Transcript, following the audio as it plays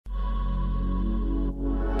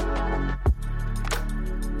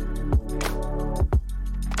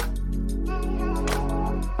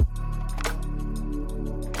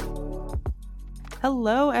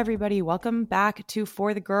Hello, everybody. Welcome back to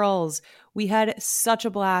For the Girls. We had such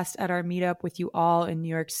a blast at our meetup with you all in New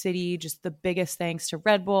York City. Just the biggest thanks to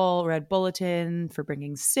Red Bull, Red Bulletin for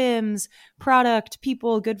bringing Sims, product,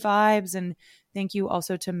 people, good vibes. And thank you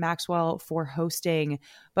also to Maxwell for hosting.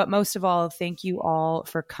 But most of all, thank you all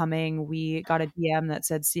for coming. We got a DM that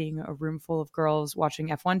said seeing a room full of girls watching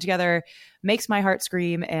F1 together makes my heart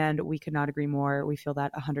scream. And we could not agree more. We feel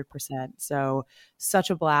that 100%. So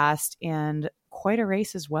such a blast and quite a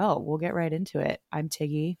race as well. We'll get right into it. I'm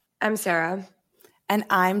Tiggy. I'm Sarah. And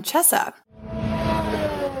I'm Chessa.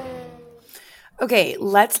 Okay,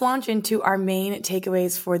 let's launch into our main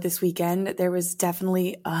takeaways for this weekend. There was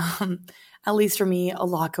definitely, at least for me, a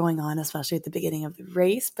lot going on, especially at the beginning of the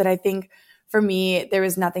race. But I think for me, there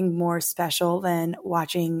was nothing more special than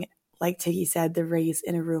watching, like Tiggy said, the race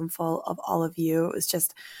in a room full of all of you. It was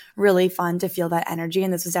just really fun to feel that energy.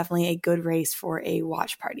 And this was definitely a good race for a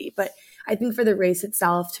watch party. But I think for the race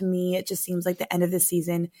itself, to me, it just seems like the end of the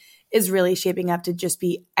season is really shaping up to just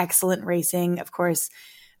be excellent racing. Of course,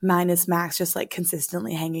 minus Max just like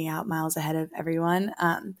consistently hanging out miles ahead of everyone.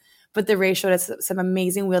 But the race showed us some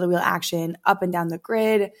amazing wheel-to-wheel action up and down the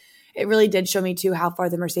grid. It really did show me, too, how far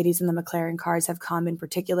the Mercedes and the McLaren cars have come in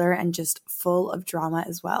particular, and just full of drama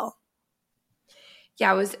as well.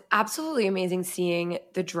 Yeah, it was absolutely amazing seeing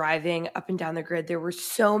the driving up and down the grid. There were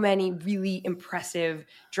so many really impressive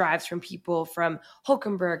drives from people, from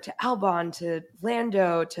Hulkenberg to Albon to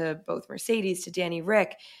Lando to both Mercedes to Danny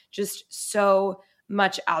Rick. Just so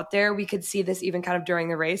much out there. We could see this even kind of during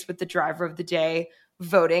the race with the driver of the day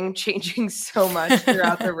voting changing so much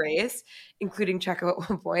throughout the race, including Checo at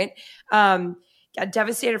one point. Yeah,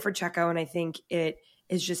 devastated for Checo, and I think it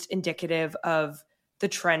is just indicative of the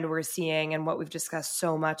trend we're seeing and what we've discussed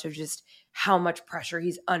so much of just how much pressure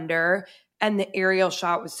he's under. And the aerial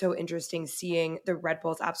shot was so interesting, seeing the Red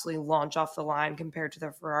Bulls absolutely launch off the line compared to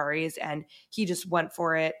the Ferraris. And he just went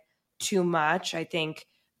for it too much. I think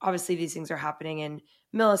obviously these things are happening in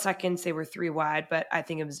milliseconds. They were 3 wide, but I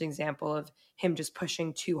think it was an example of him just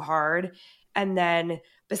pushing too hard. And then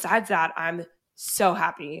besides that, I'm so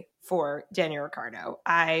happy for Daniel Ricciardo.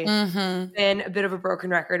 I've been a bit of a broken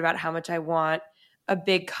record about how much I want a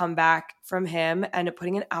big comeback from him, and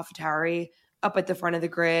putting an AlphaTauri up at the front of the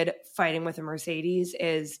grid fighting with a Mercedes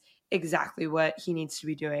is exactly what he needs to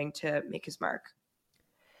be doing to make his mark.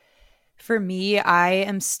 For me, I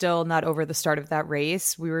am still not over the start of that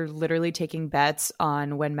race. We were literally taking bets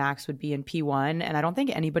on when Max would be in P1, and I don't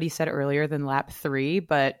think anybody said earlier than lap 3,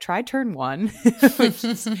 but try turn 1, which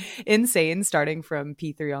is insane starting from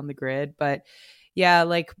P3 on the grid. But yeah,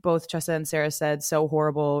 like both Chessa and Sarah said, so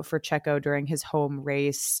horrible for Checo during his home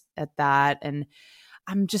race at that. And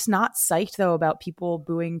I'm just not psyched, though, about people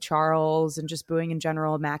booing Charles and just booing in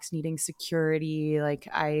general, Max needing security. Like,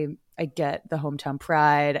 I get the hometown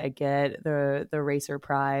pride. I get the racer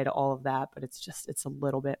pride, all of that. But it's a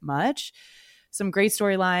little bit much. Some great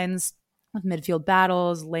storylines with midfield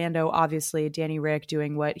battles. Lando, obviously, Danny Rick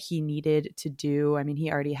doing what he needed to do. I mean, he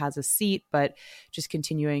already has a seat, but just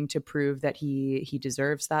continuing to prove that he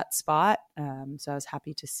deserves that spot. So I was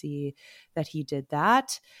happy to see that he did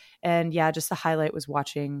that. And yeah, just the highlight was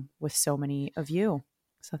watching with so many of you.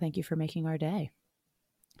 So thank you for making our day.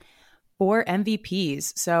 For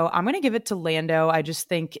MVPs. So I'm going to give it to Lando. I just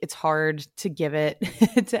think it's hard to give it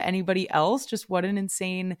to anybody else. Just what an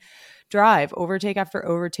insane drive. Overtake after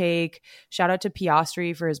overtake. Shout out to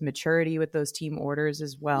Piastri for his maturity with those team orders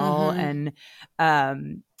as well. And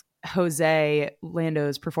Jose,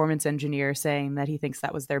 Lando's performance engineer, saying that he thinks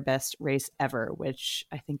that was their best race ever, which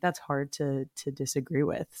I think that's hard to disagree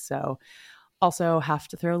with. So also have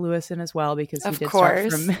to throw Lewis in as well, because he did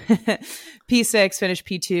start from P6, finished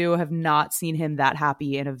P2. Have not seen him that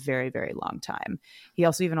happy in a very, very long time. He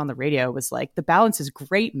also, even on the radio, was like, the balance is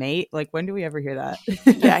great, mate. Like, when do we ever hear that?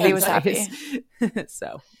 Yeah, he was happy.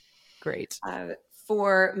 So, great.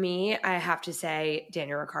 For me, I have to say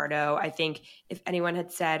Daniel Ricciardo. I think if anyone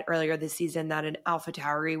had said earlier this season that an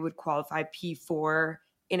AlphaTauri would qualify P4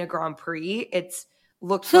 in a Grand Prix, it's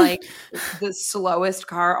looked like the slowest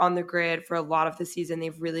car on the grid for a lot of the season.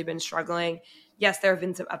 They've really been struggling. Yes, there have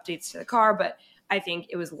been some updates to the car, but I think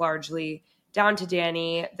it was largely down to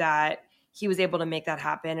Danny that he was able to make that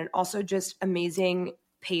happen. And also just amazing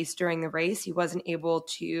pace during the race. He wasn't able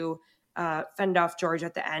to fend off George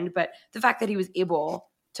at the end, but the fact that he was able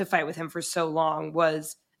to fight with him for so long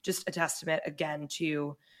was just a testament again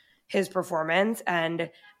to his performance. And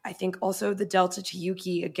I think also the Delta to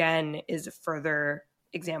Yuki again is a further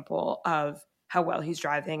example of how well he's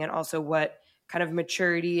driving, and also what kind of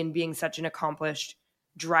maturity and being such an accomplished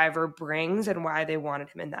driver brings, and why they wanted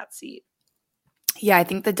him in that seat. Yeah, I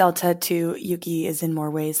think the delta to Yuki is in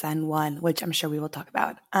more ways than one, which I'm sure we will talk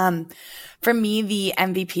about. For me, the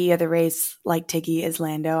MVP of the race, like Tiggy, is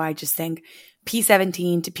Lando. I just think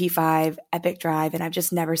P17 to P5, epic drive, and I've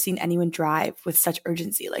just never seen anyone drive with such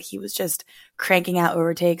urgency. Like he was just cranking out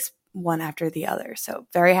overtakes one after the other. So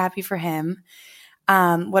very happy for him.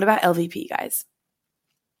 What about LVP, guys?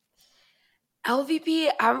 LVP,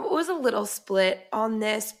 I was a little split on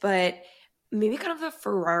this, but maybe kind of the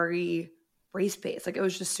Ferrari race pace. Like it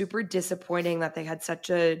was just super disappointing that they had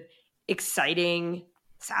such a exciting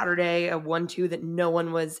Saturday, a 1-2 that no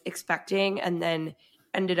one was expecting, and then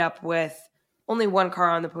ended up with only one car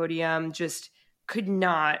on the podium, just could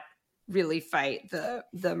not really fight the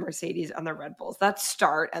Mercedes and the Red Bulls. That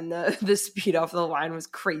start and the speed off the line was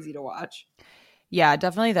crazy to watch. Yeah,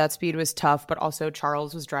 definitely that speed was tough, but also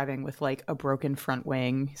Charles was driving with like a broken front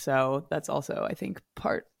wing. So that's also, I think,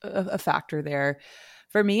 part of a factor there.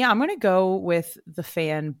 For me, I'm going to go with the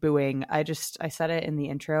fan booing. I said it in the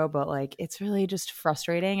intro, but like it's really just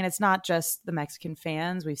frustrating. And it's not just the Mexican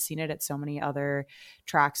fans. We've seen it at so many other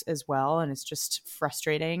tracks as well. And it's just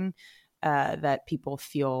frustrating that people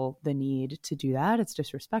feel the need to do that. It's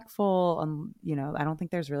disrespectful. I don't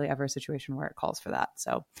think there's really ever a situation where it calls for that.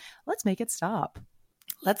 So let's make it stop.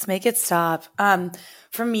 Let's make it stop.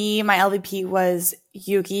 For me, my LVP was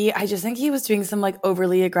Yuki. I just think he was doing some like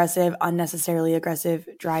overly aggressive, unnecessarily aggressive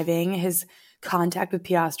driving. His contact with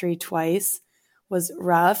Piastri twice was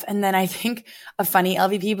rough. And then I think a funny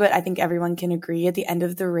LVP, but I think everyone can agree at the end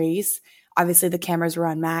of the race, obviously the cameras were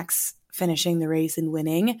on Max finishing the race and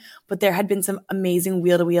winning, but there had been some amazing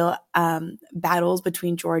wheel-to-wheel battles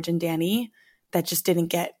between George and Danny that just didn't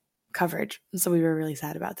get coverage. And so we were really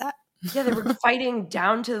sad about that. Yeah, they were fighting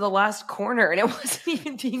down to the last corner, and it wasn't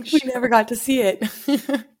even being shown. We never got to see it.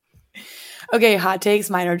 Okay, hot takes.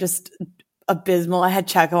 Mine are just abysmal. I had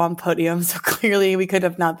Checo on podium, so clearly we could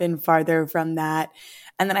have not been farther from that.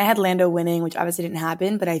 And then I had Lando winning, which obviously didn't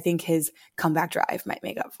happen, but I think his comeback drive might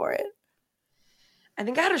make up for it. I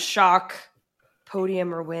think I had a shock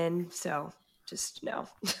podium or win, so just no.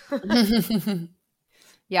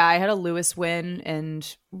 Yeah, I had a Lewis win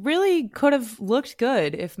and really could have looked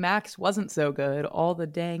good if Max wasn't so good all the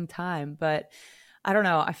dang time. But I don't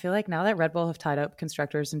know. I feel like now that Red Bull have tied up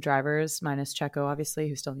constructors and drivers, minus Checo, obviously,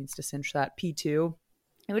 who still needs to cinch that P2,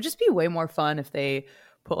 it would just be way more fun if they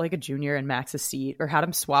put like a junior in Max's seat or had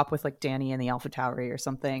him swap with like Danny in the AlphaTauri or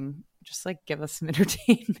something. Just like give us some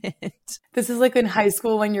entertainment. This is like in high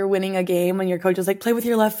school when you're winning a game when your coach is like, play with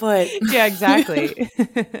your left foot. Yeah, exactly.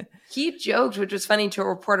 He joked, which was funny, to a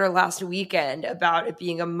reporter last weekend about it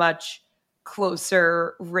being a much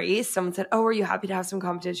closer race. Someone said, "Oh, are you happy to have some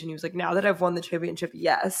competition?" He was like, "Now that I've won the championship,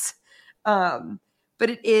 yes." But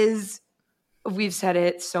it is, we've said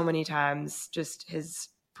it so many times, just his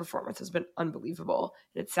performance has been unbelievable.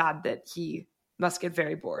 And it's sad that he must get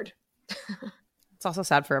very bored. It's also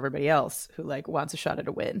sad for everybody else who like wants a shot at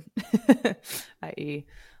a win, i.e.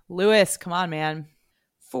 Lewis. Come on, man.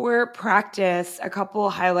 For practice, a couple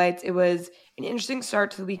highlights. It was an interesting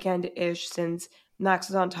start to the weekend-ish since Max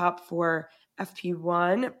was on top for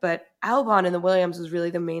FP1, but Albon in the Williams was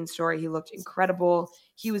really the main story. He looked incredible.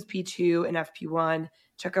 He was P2 in FP1.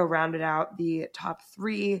 Checo rounded out the top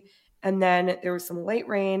three, and then there was some late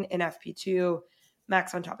rain in FP2.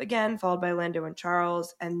 Max on top again, followed by Lando and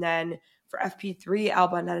Charles, and then for FP3,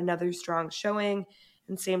 Albon had another strong showing,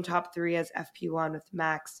 and same top three as FP1 with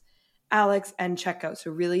Max, Alex, and Checo.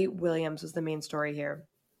 So really, Williams was the main story here.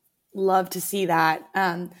 Love to see that.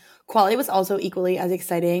 Quali was also equally as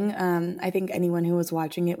exciting. I think anyone who was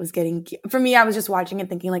watching it was getting, for me, I was just watching it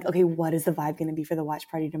thinking like, okay, what is the vibe going to be for the watch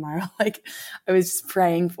party tomorrow? Like I was just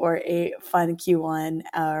praying for a fun Q1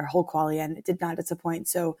 or whole quali, and it did not disappoint.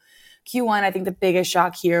 So Q1, I think the biggest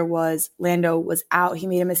shock here was Lando was out. He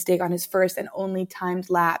made a mistake on his first and only timed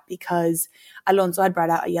lap because Alonso had brought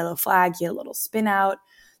out a yellow flag. He had a little spin out.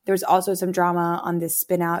 There was also some drama on this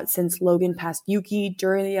spin out since Logan passed Yuki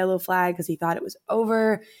during the yellow flag because he thought it was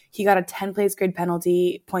over. He got a 10-place grid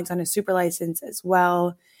penalty, points on his super license as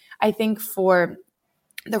well. I think for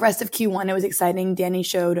the rest of Q1, it was exciting. Danny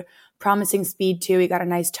showed promising speed too. He got a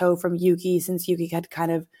nice toe from Yuki since Yuki had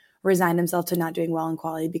kind of resigned himself to not doing well in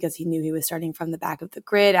quality because he knew he was starting from the back of the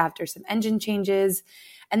grid after some engine changes.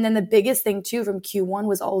 And then the biggest thing too from Q1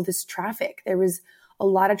 was all of this traffic. There was a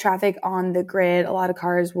lot of traffic on the grid. A lot of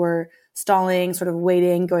cars were stalling, sort of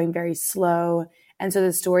waiting, going very slow. And so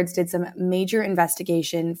the stewards did some major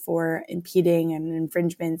investigation for impeding and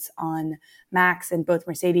infringements on Max and both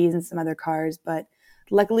Mercedes and some other cars. But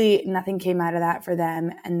luckily, nothing came out of that for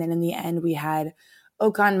them. And then in the end, we had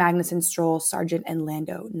Ocon, Magnussen, Stroll, Sargent, and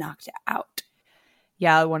Lando knocked out.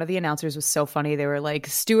 Yeah, one of the announcers was so funny. They were like,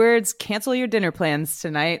 "Stewards, cancel your dinner plans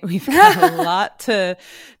tonight. We've got a lot to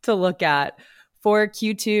look at." For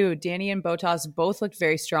Q2, Danny and Bottas both looked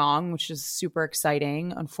very strong, which is super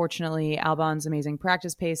exciting. Unfortunately, Albon's amazing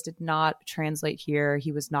practice pace did not translate here.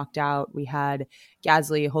 He was knocked out. We had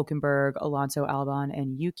Gasly, Hulkenberg, Alonso, Albon,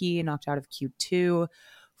 and Yuki knocked out of Q2.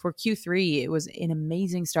 For Q3, it was an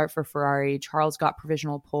amazing start for Ferrari. Charles got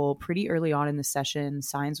provisional pole pretty early on in the session.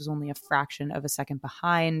 Sainz was only a fraction of a second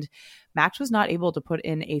behind. Max was not able to put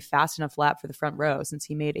in a fast enough lap for the front row since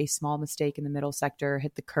he made a small mistake in the middle sector,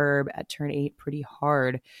 hit the curb at turn 8 pretty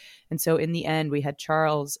hard. And so in the end, we had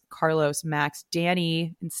Charles, Carlos, Max,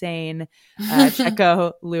 Danny, insane,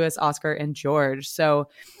 Checo, Lewis, Oscar, and George. So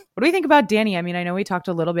what do we think about Danny? I mean, I know we talked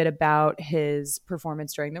a little bit about his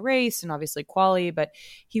performance during the race and obviously quali, but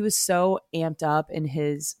he was so amped up in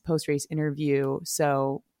his post-race interview.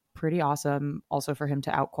 So pretty awesome also for him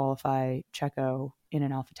to out-qualify Checo in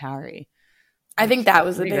an AlphaTauri. I think that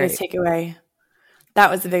was the biggest takeaway. That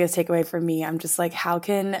was the biggest takeaway for me. I'm just like, how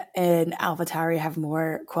can an AlphaTauri have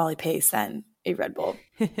more quali pace than a Red Bull?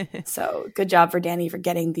 So good job for Danny for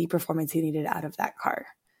getting the performance he needed out of that car.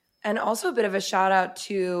 And also a bit of a shout out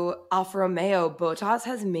to Alfa Romeo. Bottas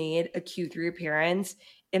has made a Q3 appearance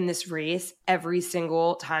in this race every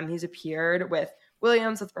single time he's appeared, with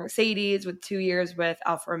Williams, with Mercedes, with 2 years with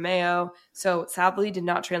Alfa Romeo. So sadly did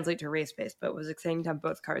not translate to race pace, but it was exciting to have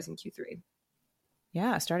both cars in Q3.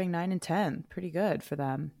 Yeah, starting 9 and 10. Pretty good for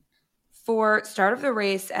them. For start of the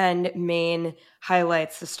race and main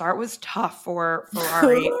highlights, the start was tough for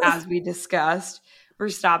Ferrari, as we discussed.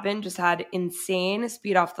 Verstappen just had insane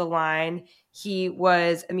speed off the line. He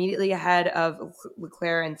was immediately ahead of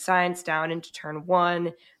Leclerc and Sainz down into turn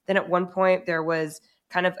 1. Then at one point, there was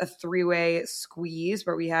kind of a three-way squeeze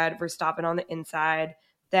where we had Verstappen on the inside,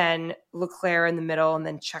 then Leclerc in the middle, and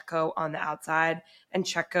then Checo on the outside. And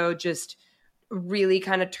Checo just really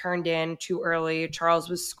kind of turned in too early. Charles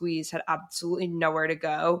was squeezed, had absolutely nowhere to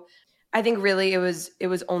go. I think really it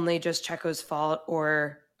was only just Checo's fault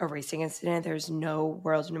or a racing incident. There's no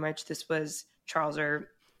world in which this was Charles or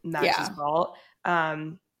Max's fault.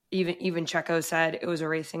 Even Checo said it was a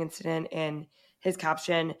racing incident in his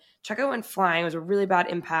caption. Checo went flying. It was a really bad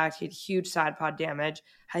impact. He had huge side pod damage.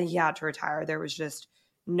 He had to retire. There was just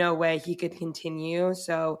no way he could continue.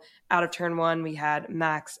 So out of turn 1, we had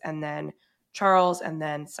Max and then Charles and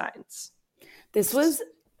then Sainz. This was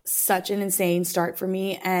such an insane start for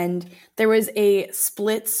me. And there was a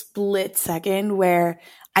split second where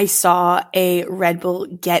I saw a Red Bull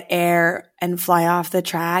get air and fly off the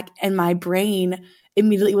track. And my brain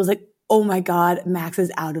immediately was like, oh my God, Max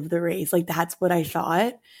is out of the race. Like, that's what I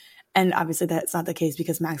thought. And obviously that's not the case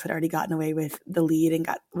because Max had already gotten away with the lead and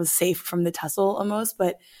was safe from the tussle almost.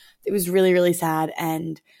 But it was really, really sad.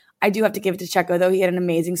 And I do have to give it to Checo, though. He had an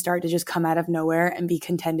amazing start to just come out of nowhere and be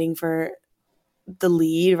contending for the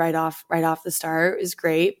lead right off the start is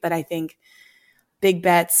great. But I think big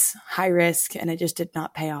bets, high risk, and it just did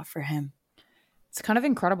not pay off for him. It's kind of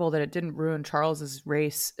incredible that it didn't ruin Charles's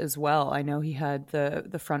race as well. I know he had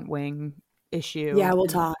the front wing issue. Yeah, we'll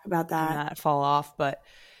talk about that fall off. But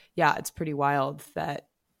yeah, it's pretty wild that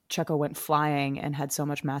Checo went flying and had so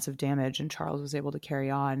much massive damage and Charles was able to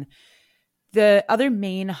carry on. The other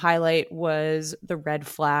main highlight was the red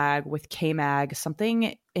flag with K-Mag.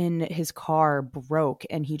 Something in his car broke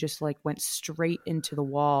and he just went straight into the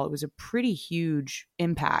wall. It was a pretty huge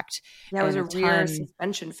impact. Yeah, it was a rear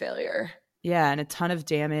suspension failure. Yeah, and a ton of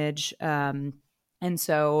damage. And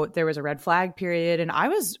so there was a red flag period. And I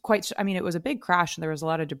was it was a big crash and there was a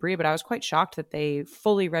lot of debris, but I was quite shocked that they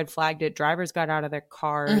fully red flagged it. Drivers got out of their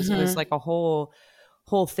cars. Mm-hmm. It was like a whole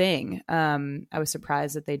thing. I was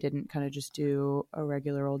surprised that they didn't kind of just do a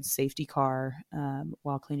regular old safety car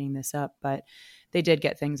while cleaning this up, but they did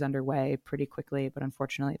get things underway pretty quickly. But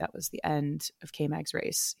unfortunately, that was the end of K-Mag's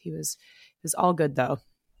race. He was all good though.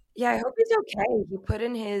 Yeah, I hope he's okay. He put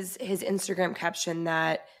in his Instagram caption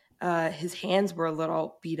that his hands were a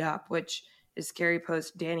little beat up, which is scary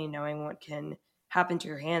post Danny knowing what can happen to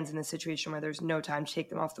your hands in a situation where there's no time to take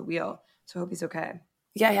them off the wheel. So I hope he's okay.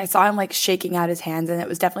 Yeah, I saw him shaking out his hands, and it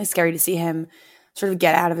was definitely scary to see him sort of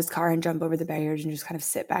get out of his car and jump over the barriers and just kind of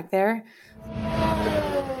sit back there.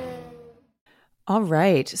 All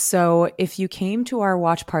right. So if you came to our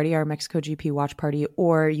watch party, our Mexico GP watch party,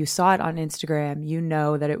 or you saw it on Instagram, you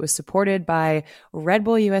know that it was supported by Red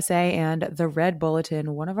Bull USA and the Red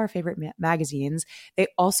Bulletin, one of our favorite magazines. They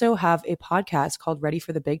also have a podcast called Ready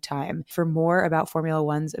for the Big Time for more about Formula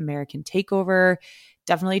One's American takeover.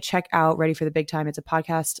 definitely check out Ready for the Big Time. It's a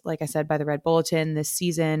podcast, like I said, by the Red Bulletin. This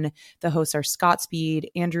season, the hosts are Scott Speed,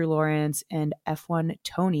 Andrew Lawrence, and F1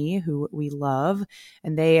 Tony, who we love.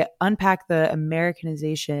 And they unpack the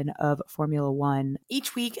Americanization of Formula One.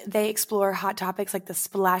 Each week, they explore hot topics like the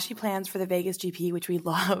splashy plans for the Vegas GP, which we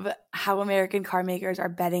love, how American car makers are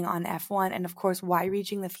betting on F1, and of course, why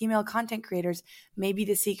reaching the female content creators may be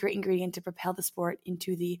the secret ingredient to propel the sport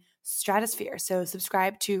into the stratosphere. So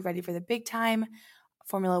subscribe to Ready for the Big Time,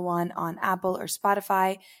 Formula One on Apple or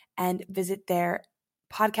Spotify, and visit their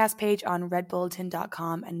podcast page on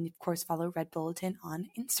redbulletin.com, and of course, follow Red Bulletin on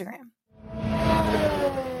Instagram.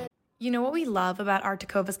 You know what we love about our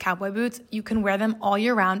Tecovas cowboy boots? You can wear them all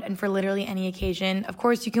year round and for literally any occasion. Of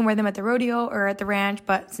course, you can wear them at the rodeo or at the ranch,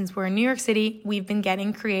 but since we're in New York City, we've been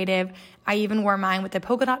getting creative. I even wore mine with a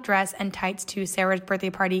polka dot dress and tights to Sarah's birthday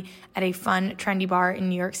party at a fun, trendy bar in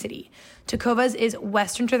New York City. Tecovas is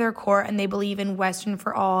Western to their core, and they believe in Western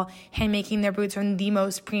for all, handmaking their boots from the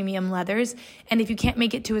most premium leathers. And if you can't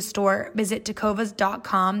make it to a store, visit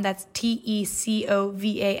tecovas.com. That's TECOVAS.com,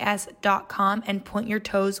 and point your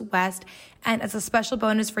toes west. And as a special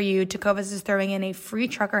bonus for you, Tecovas is throwing in a free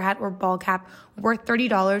trucker hat or ball cap worth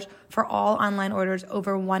 $30 for all online orders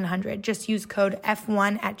over 100. Just use code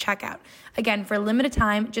F1 at checkout. Again, for a limited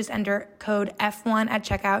time, just enter code F1 at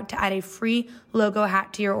checkout to add a free logo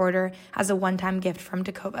hat to your order as a one-time gift from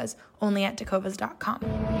Tecovas, only at tecovas.com.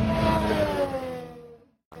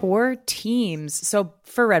 For teams. So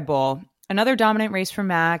for Red Bull, another dominant race for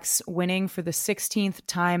Max, winning for the 16th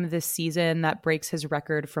time this season. That breaks his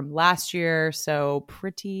record from last year. So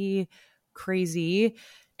pretty crazy.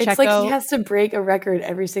 It's like he has to break a record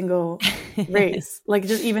every single race. Like,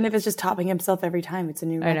 just even if it's just topping himself every time, it's a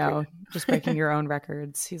new record. I know. Just breaking your own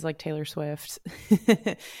records. He's like Taylor Swift.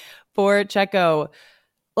 For Checo,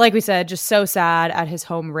 like we said, just so sad at his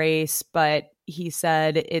home race, but he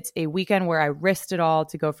said, it's a weekend where I risked it all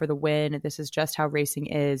to go for the win. This is just how racing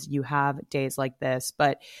is. You have days like this.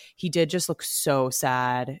 But he did just look so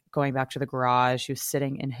sad going back to the garage. He was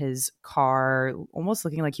sitting in his car, almost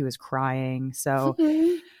looking like he was crying. So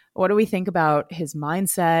what do we think about his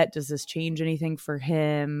mindset? Does this change anything for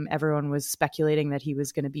him? Everyone was speculating that he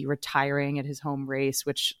was going to be retiring at his home race,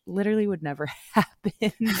 which literally would never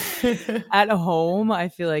happen at home. I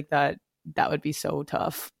feel like that would be so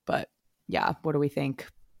tough. But yeah, what do we think?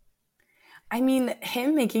 I mean,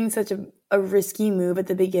 him making such a risky move at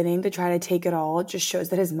the beginning to try to take it all just shows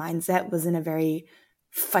that his mindset was in a very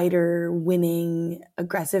fighter, winning,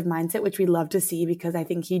 aggressive mindset, which we love to see because I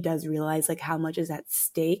think he does realize like how much is at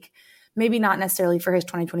stake. Maybe not necessarily for his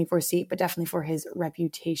 2024 seat, but definitely for his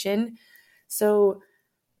reputation. So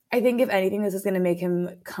I think if anything, this is going to make him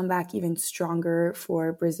come back even stronger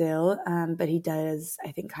for Brazil. But he does,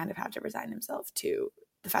 I think, kind of have to resign himself to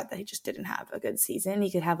the fact that he just didn't have a good season.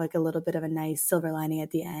 He could have like a little bit of a nice silver lining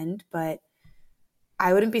at the end, but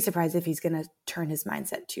I wouldn't be surprised if he's going to turn his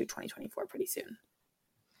mindset to 2024 pretty soon.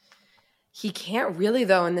 He can't really,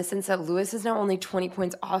 though, in the sense that Lewis is now only 20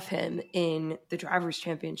 points off him in the Drivers'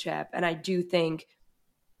 Championship. And I do think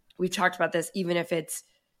we've talked about this, even if it's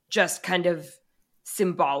just kind of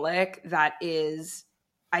symbolic, that is,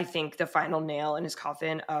 I think, the final nail in his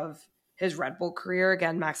coffin of his Red Bull career.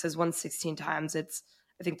 Again, Max has won 16 times. It's,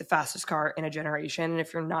 I think, the fastest car in a generation. And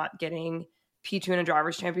if you're not getting P2 in a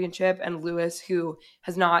Drivers' Championship, and Lewis, who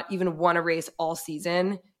has not even won a race all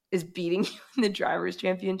season, is beating you in the Drivers'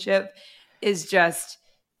 Championship, is just,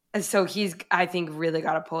 so he's, I think, really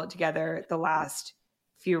got to pull it together the last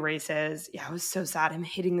few races. Yeah, it was so sad. Him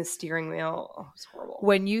hitting the steering wheel. Oh, it was horrible.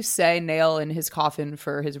 When you say nail in his coffin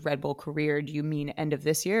for his Red Bull career, do you mean end of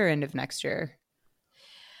this year or end of next year?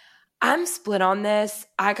 I'm split on this.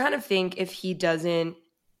 I kind of think if he doesn't,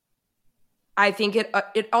 I think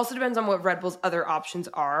it also depends on what Red Bull's other options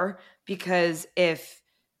are, because if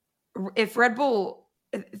Red Bull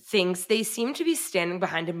thinks, they seem to be standing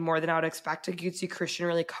behind him more than I would expect. Like, you'd see Christian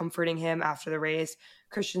really comforting him after the race.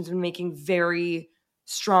 Christian's been making very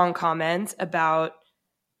strong comments about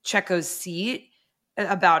Checo's seat,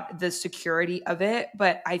 about the security of it.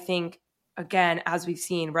 But I think, again, as we've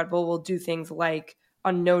seen, Red Bull will do things like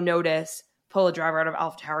on no notice pull a driver out of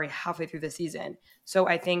AlphaTauri halfway through the season. So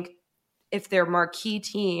I think if their marquee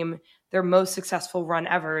team, their most successful run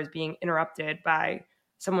ever, is being interrupted by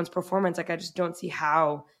someone's performance, like, I just don't see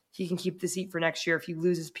how he can keep the seat for next year if he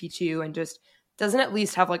loses P2 and just doesn't at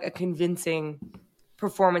least have like a convincing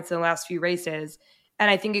performance in the last few races. And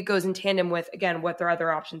I think it goes in tandem with, again, what their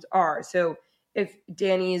other options are. So if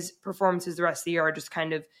Danny's performances the rest of the year are just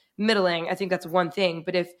kind of middling, I think that's one thing.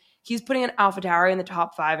 But if he's putting an AlphaTauri in the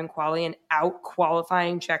top 5 in quali and out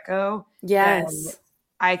qualifying Checo, yes,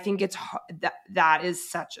 I think that is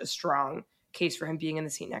such a strong case for him being in the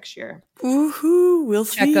seat next year. Woohoo, we'll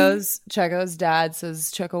see. Checo's dad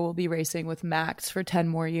says Checo will be racing with Max for 10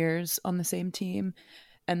 more years on the same team,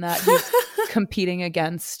 and that he's competing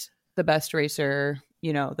against the best racer,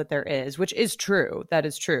 that there is, which is true. That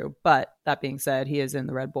is true. But that being said, he is in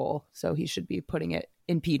the Red Bull, so he should be putting it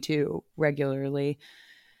in P2 regularly.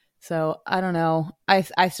 So I don't know.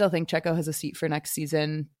 I still think Checo has a seat for next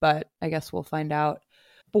season, but I guess we'll find out.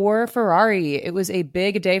 For Ferrari, it was a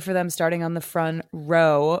big day for them starting on the front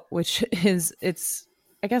row, which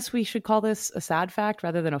I guess we should call this a sad fact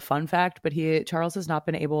rather than a fun fact, but Charles has not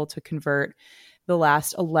been able to convert the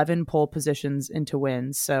last 11 pole positions into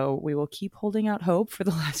wins. So we will keep holding out hope for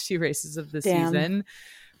the last few races of the season.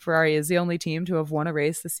 Ferrari is the only team to have won a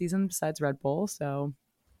race this season besides Red Bull. So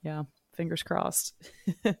yeah, fingers crossed.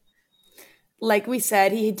 Like we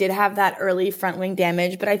said, he did have that early front wing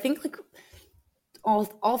damage, but I think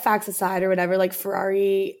all facts aside or whatever,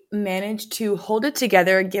 Ferrari managed to hold it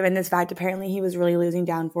together given this fact. Apparently he was really losing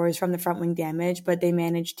downforce from the front wing damage, but they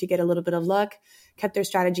managed to get a little bit of luck, kept their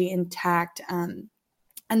strategy intact. And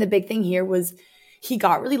the big thing here was he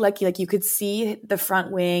got really lucky. You could see the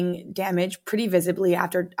front wing damage pretty visibly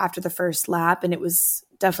after the first lap, and it was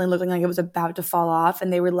definitely looking like it was about to fall off.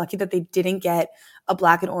 And they were lucky that they didn't get a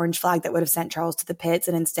black and orange flag that would have sent Charles to the pits,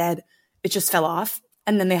 and instead it just fell off.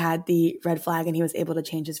 And then they had the red flag and he was able to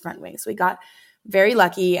change his front wing. So he got very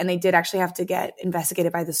lucky, and they did actually have to get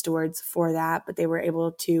investigated by the stewards for that, but they were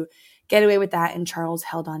able to get away with that, and Charles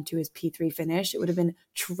held on to his P3 finish. It would have been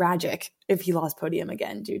tragic if he lost podium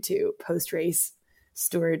again due to post-race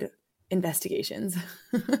steward investigations.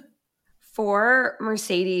 For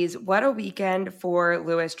Mercedes, what a weekend for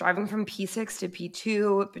Lewis, driving from P6 to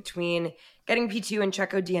P2, between getting P2 and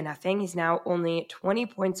Checo DNFing. He's now only 20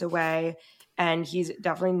 points away, and he's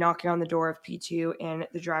definitely knocking on the door of P2 in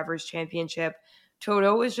the Drivers' Championship.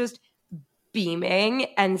 Toto was just beaming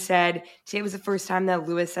and said today was the first time that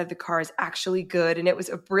Lewis said the car is actually good, and it was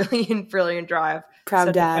a brilliant drive.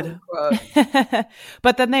 Proud dad.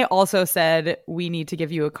 But then they also said, we need to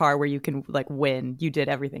give you a car where you can win. You did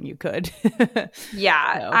everything you could.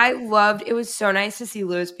 Yeah, so. It was so nice to see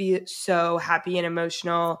Lewis be so happy and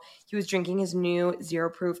emotional. He was drinking his new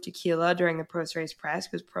Zero Proof tequila during the post-race press. He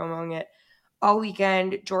was promoting it all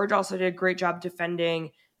weekend. George also did a great job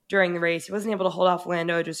defending during the race. He wasn't able to hold off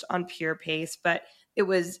Lando just on pure pace, but it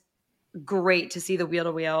was great to see the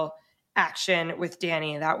wheel-to-wheel action with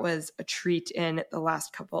Danny. That was a treat in the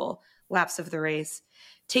last couple laps of the race.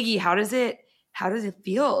 Tiggy, how does it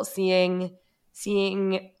feel seeing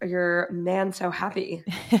your man so happy?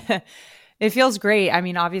 It feels great. I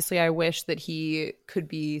mean, obviously I wish that he could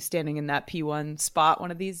be standing in that P1 spot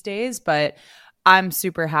one of these days, but I'm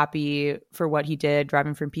super happy for what he did,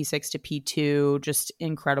 driving from P6 to P2, just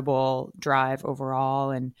incredible drive overall,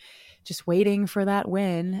 and just waiting for that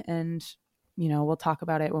win. And, we'll talk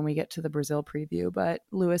about it when we get to the Brazil preview, but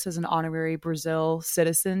Lewis is an honorary Brazil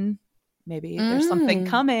citizen. Maybe there's something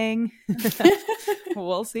coming.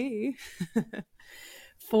 We'll see.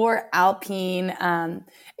 For Alpine,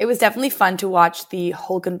 it was definitely fun to watch the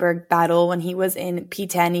Hülkenberg battle. When he was in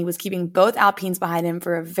P10, he was keeping both Alpines behind him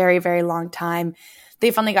for a very, very long time.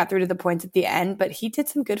 They finally got through to the points at the end, but he did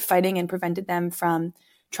some good fighting and prevented them from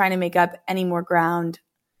trying to make up any more ground.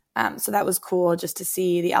 So that was cool just to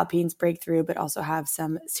see the Alpines break through, but also have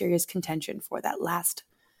some serious contention for that last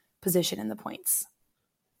position in the points.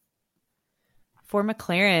 For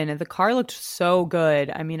McLaren, the car looked so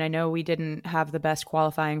good. I mean, I know we didn't have the best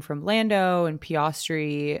qualifying from Lando, and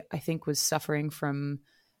Piastri, I think, was suffering from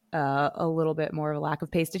a little bit more of a lack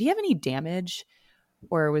of pace. Did he have any damage?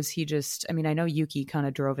 Or was he just, I mean, I know Yuki kind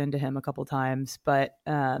of drove into him a couple times, but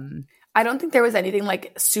I don't think there was anything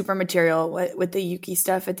super material with the Yuki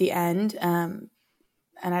stuff at the end.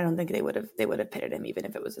 And I don't think they would have pitted him even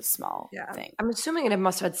if it was a small thing. I'm assuming it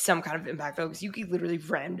must have had some kind of impact though, because Yuki literally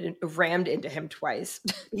rammed into him twice.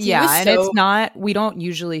 It's not, we don't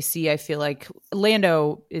usually see, I feel like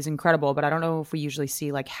Lando is incredible, but I don't know if we usually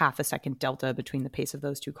see half a second delta between the pace of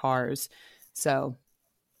those two cars. So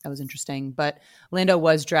that was interesting. But Lando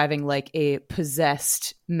was driving like a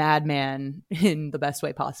possessed madman in the best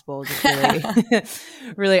way possible. Just really,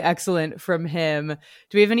 really excellent from him.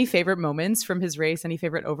 Do we have any favorite moments from his race? Any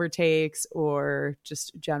favorite overtakes or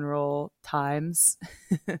just general times?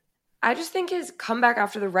 I just think his comeback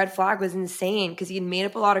after the red flag was insane because he had made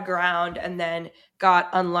up a lot of ground and then got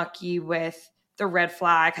unlucky with the red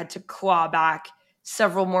flag, had to claw back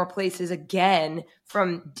several more places again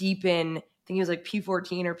from deep in, I think he was like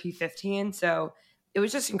P14 or P15. So it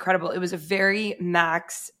was just incredible. It was a very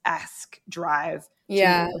Max-esque drive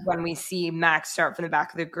Yeah. when we see Max start from the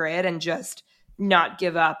back of the grid and just not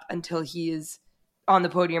give up until he is on the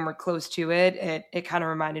podium or close to it. It kind of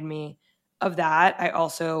reminded me of that. I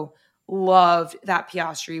also loved that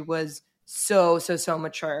Piastri was so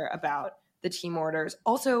mature about the team orders.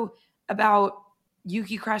 Also about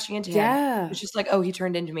Yuki crashing into him. Yeah. It's just like, oh, he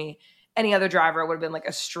turned into me. Any other driver would have been like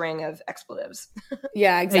a string of expletives.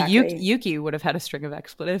 Yeah, exactly. Yuki would have had a string of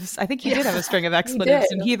expletives. I think he did have a string of expletives,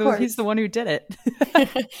 did, and he's the one who did it.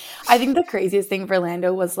 I think the craziest thing for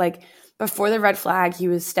Lando was like before the red flag, he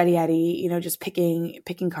was steady Eddie, just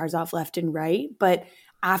picking cars off left and right. But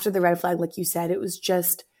after the red flag, like you said, it was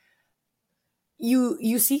just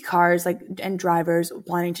you see cars like and drivers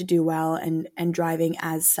wanting to do well and driving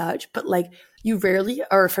as such, but like you rarely,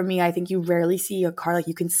 or for me, I think you rarely see a car like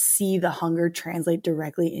you can see the hunger translate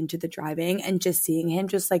directly into the driving, and just seeing him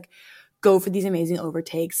just like go for these amazing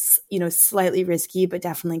overtakes, slightly risky but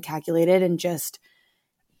definitely calculated, and just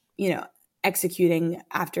executing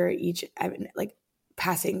after each, like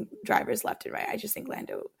passing drivers left and right. I just think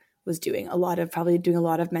Lando was probably doing a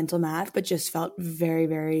lot of mental math, but just felt very,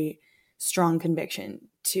 very strong conviction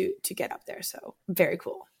to get up there. So very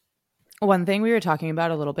cool. One thing we were talking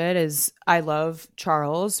about a little bit is I love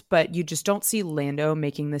Charles, but you just don't see Lando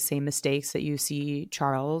making the same mistakes that you see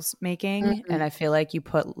Charles making. Mm-hmm. And I feel like you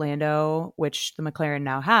put Lando, which the McLaren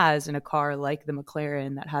now has, in a car like the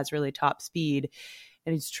McLaren that has really top speed,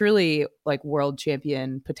 and it's truly like world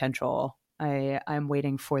champion potential. I'm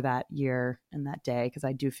waiting for that year and that day because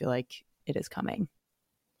I do feel like it is coming.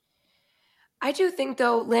 I do think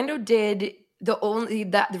though Lando did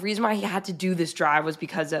the reason why he had to do this drive was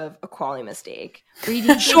because of a quality mistake.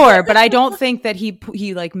 Sure, but I don't think that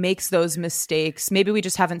he like makes those mistakes. Maybe we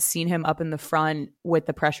just haven't seen him up in the front with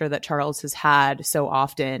the pressure that Charles has had so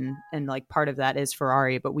often, and like part of that is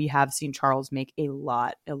Ferrari, but we have seen Charles make a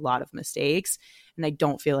lot of mistakes, and I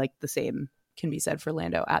don't feel like the same can be said for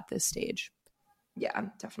Lando at this stage. Yeah,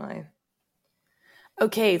 definitely.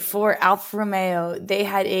 Okay, for Alfa Romeo, they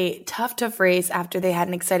had a tough race after they had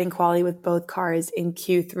an exciting quali with both cars in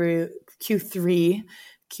Q3.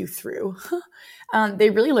 They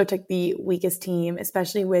really looked like the weakest team,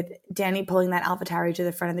 especially with Danny pulling that AlphaTauri to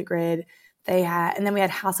the front of the grid. And then we had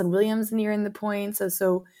Haas and Williams near in the points.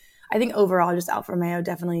 So I think overall, just Alfa Romeo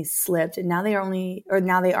definitely slipped, and now they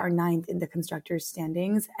are ninth in the constructors'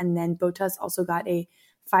 standings. And then Bottas also got a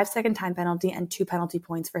 5-second time penalty and 2 penalty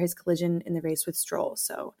points for his collision in the race with Stroll.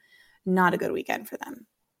 So not a good weekend for them.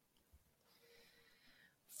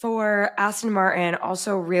 For Aston Martin,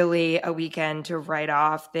 also really a weekend to write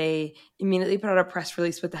off. They immediately put out a press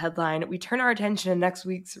release with the headline, "We turn our attention to next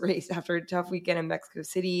week's race after a tough weekend in Mexico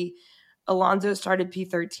City." Alonso started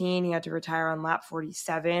P13. He had to retire on lap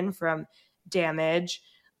 47 from damage.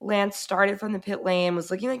 Lance started from the pit lane,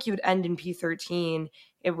 was looking like he would end in P13.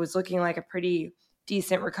 It was looking like a pretty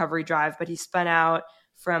decent recovery drive, but he spun out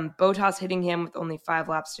from Bottas hitting him with only 5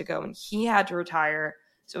 laps to go, and he had to retire.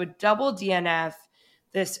 So a double DNF.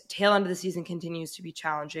 This tail end of the season continues to be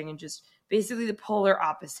challenging and just basically the polar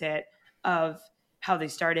opposite of how they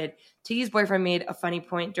started. Tiggy's boyfriend made a funny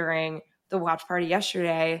point during the watch party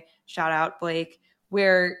yesterday, shout out Blake,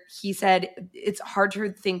 where he said it's hard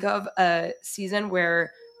to think of a season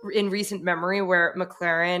where in recent memory where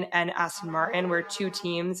McLaren and Aston Martin, where two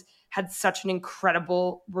teams had such an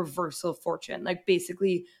incredible reversal of fortune, like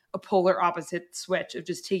basically a polar opposite switch of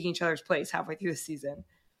just taking each other's place halfway through the season.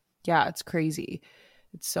 Yeah, it's crazy.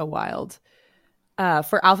 It's so wild.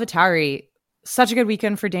 For AlphaTauri, such a good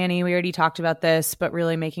weekend for Danny. We already talked about this, but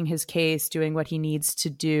really making his case, doing what he needs to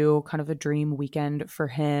do, kind of a dream weekend for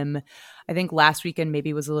him. I think last weekend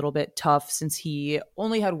maybe was a little bit tough since he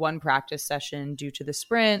only had one practice session due to the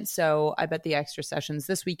sprint. So I bet the extra sessions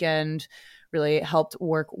this weekend really helped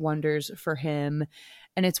work wonders for him.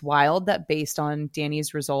 And it's wild that based on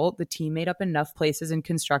Danny's result, the team made up enough places in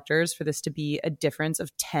constructors for this to be a difference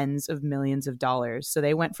of tens of millions of dollars. So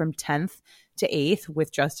they went from 10th to 8th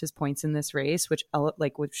with just his points in this race, which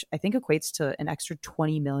I think equates to an extra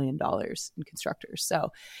 $20 million in constructors.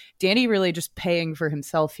 So Danny really just paying for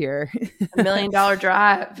himself here. $1 million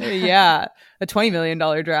drive. Yeah, a $20 million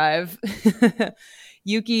drive.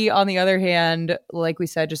 Yuki, on the other hand, like we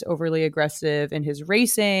said, just overly aggressive in his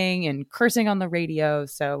racing and cursing on the radio.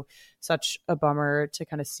 So such a bummer to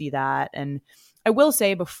kind of see that. And I will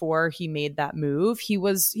say before he made that move, he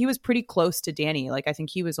was pretty close to Danny. Like I think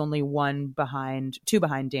he was only two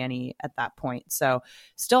behind Danny at that point. So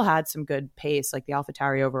still had some good pace. Like the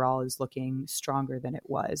AlphaTauri overall is looking stronger than it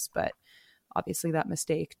was. But obviously that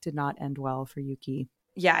mistake did not end well for Yuki.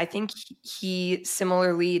 Yeah, I think he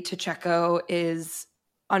similarly to Checo is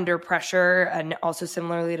under pressure, and also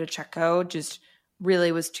similarly to Checo, just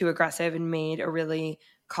really was too aggressive and made a really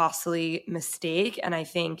costly mistake. And I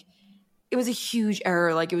think it was a huge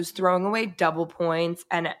error. Like, it was throwing away double points,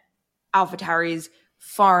 and AlphaTauri's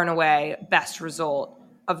far and away best result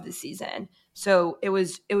of the season. So it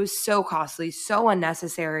was so costly, so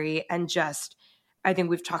unnecessary, and just, I think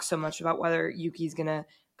we've talked so much about whether Yuki's gonna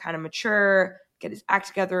kind of mature, get his act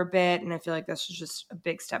together a bit, and I feel like this was just a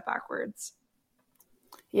big step backwards.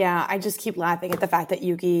 Yeah, I just keep laughing at the fact that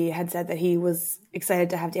Yuki had said that he was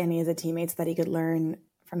excited to have Danny as a teammate so that he could learn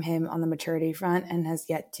from him on the maturity front, and has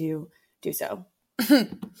yet to do so.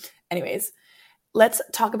 Anyways, let's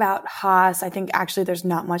talk about Haas. I think actually there's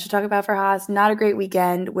not much to talk about for Haas. Not a great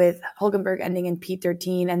weekend, with Hulkenberg ending in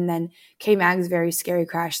P13 and then K-Mag's very scary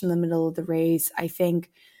crash in the middle of the race. I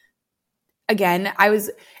think, again, it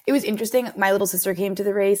was interesting. My little sister came to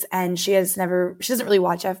the race, and she doesn't really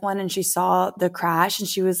watch F1, and she saw the crash and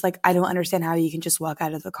she was like, I don't understand how you can just walk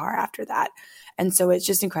out of the car after that. And so it's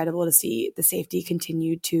just incredible to see the safety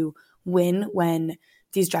continue to win when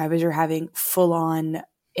these drivers are having full on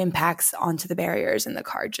impacts onto the barriers, and the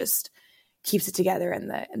car just keeps it together,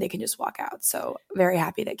 and they can just walk out. So very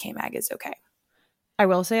happy that K-Mag is okay. I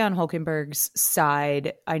will say on Hulkenberg's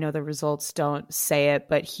side, I know the results don't say it,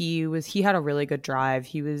 but he had a really good drive.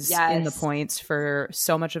 He was in the points for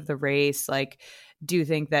so much of the race. Like, do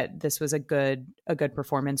think that this was a good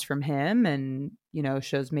performance from him, and, you know,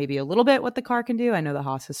 shows maybe a little bit what the car can do. I know the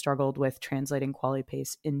Haas has struggled with translating quali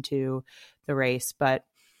pace into the race, but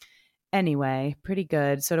anyway, pretty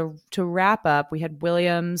good. So to wrap up, we had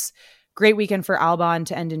Williams. Great weekend for Albon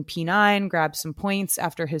to end in P9, grab some points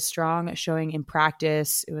after his strong showing in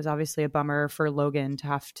practice. It was obviously a bummer for Logan to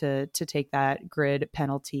have to take that grid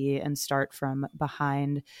penalty and start from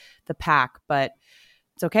behind the pack, but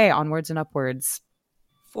it's okay. Onwards and upwards.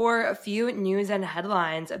 For a few news and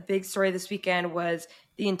headlines, a big story this weekend was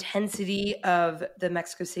the intensity of the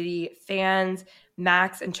Mexico City fans.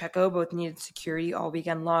 Max and Checo both needed security all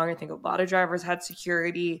weekend long. I think a lot of drivers had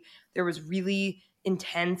security. There was really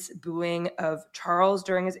intense booing of Charles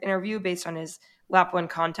during his interview based on his lap 1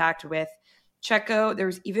 contact with Checo. There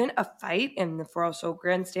was even a fight in the Forosol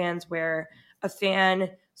grandstands where a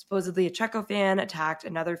fan, supposedly a Checo fan, attacked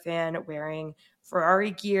another fan wearing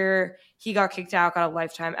Ferrari gear. He got kicked out, got a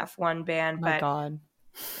lifetime F1 ban. My God.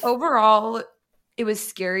 Overall, it was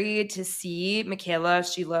scary to see. Michaela,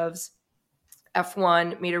 she loves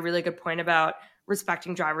F1, made a really good point about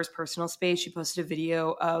respecting drivers' personal space. She posted a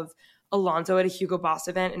video of Alonso at a Hugo Boss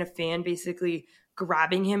event, and a fan basically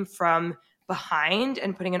grabbing him from behind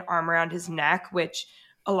and putting an arm around his neck, which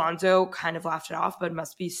Alonso kind of laughed it off, but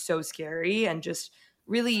must be so scary, and just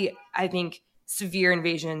really, I think, severe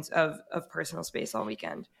invasions of personal space all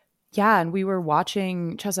weekend. Yeah, and we were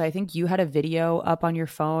watching, Chelsea, I think you had a video up on your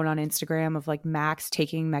phone on Instagram of like Max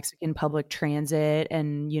taking Mexican public transit,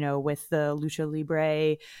 and, you know, with the Lucha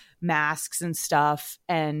Libre masks and stuff.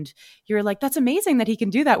 And you're like, that's amazing that he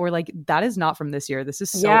can do that. We're like, that is not from this year. This is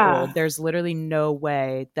so old. There's literally no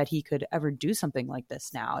way that he could ever do something like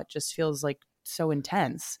this now. It just feels like so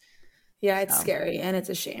intense. Yeah, it's scary, and it's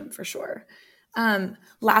a shame for sure.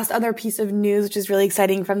 Last other piece of news, which is really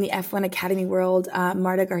exciting from the F1 Academy world,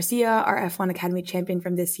 Marta Garcia, our F1 Academy champion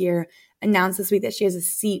from this year, announced this week that she has a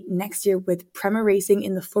seat next year with Prema Racing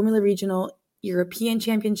in the Formula Regional European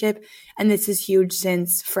Championship. And this is huge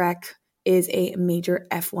since FREC is a major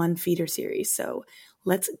F1 feeder series. So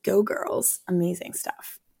let's go, girls. Amazing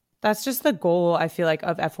stuff. That's just the goal, I feel like,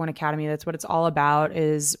 of F1 Academy. That's what it's all about,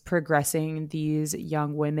 is progressing these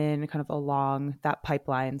young women kind of along that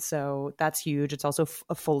pipeline. So that's huge. It's also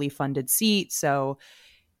a fully funded seat. So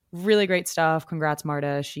really great stuff. Congrats,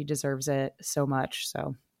 Marta. She deserves it so much.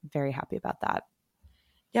 So very happy about that.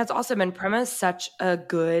 Yeah, it's awesome. And Prema is such a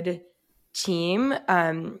good team.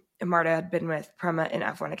 Marta had been with Prema in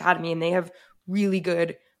F1 Academy, and they have really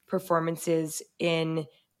good performances in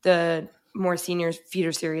the more senior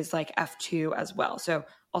feeder series like F2 as well. So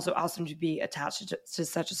also awesome to be attached to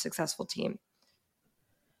such a successful team.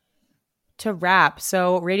 To wrap,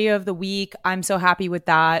 so Radio of the Week, I'm so happy with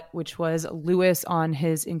that, which was Lewis on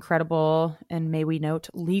his incredible, and may we note,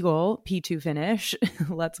 legal P2 finish.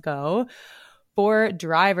 Let's go. For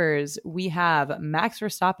drivers, we have Max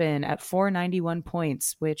Verstappen at 491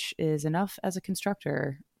 points, which is enough as a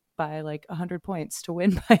constructor by like 100 points to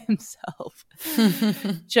win by himself.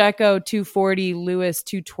 Checo 240, Lewis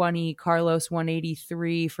 220, Carlos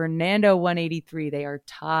 183, Fernando 183. They are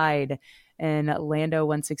tied. And Lando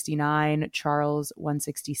 169, Charles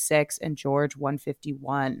 166, and George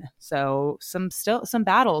 151. So some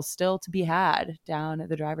battles still to be had down at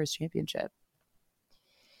the Drivers' Championship.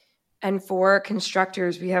 And for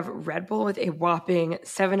constructors, we have Red Bull with a whopping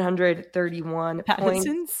 731 That points.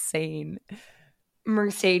 is insane.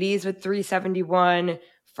 Mercedes with 371.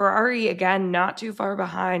 Ferrari, again, not too far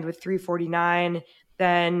behind with 349.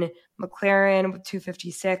 Then McLaren with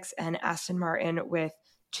 256 and Aston Martin with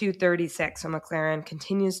 236. So McLaren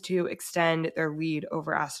continues to extend their lead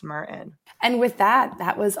over Aston Martin. And with that,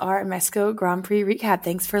 that was our Mexico Grand Prix recap.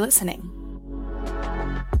 Thanks for listening.